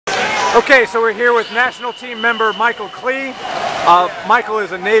Okay, so we're here with national team member Michael Klueh. Michael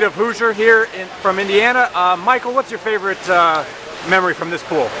is a native Hoosier here from Indiana. Michael, what's your favorite memory from this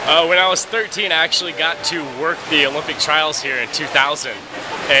pool? When I was 13, I actually got to work the Olympic trials here in 2000.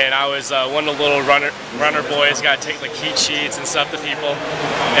 And I was one of the little runner boys, got to take like heat sheets and stuff to people.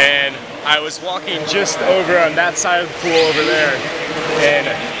 And I was walking just over on that side of the pool over there.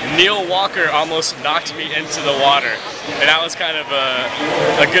 And Neil Walker almost knocked me into the water. And that was kind of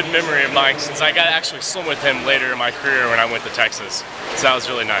a good memory of mine since I got to actually swim with him later in my career when I went to Texas. So that was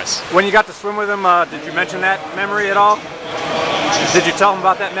really nice. When you got to swim with him, did you mention that memory at all? Did you tell him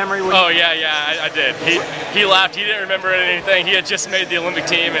about that memory? Oh yeah, I did. He laughed. He didn't remember anything. He had just made the Olympic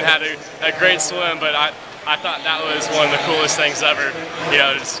team and had a great swim, but I thought that was one of the coolest things ever. You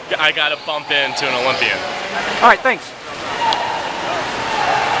know, I got to bump into an Olympian. All right, thanks.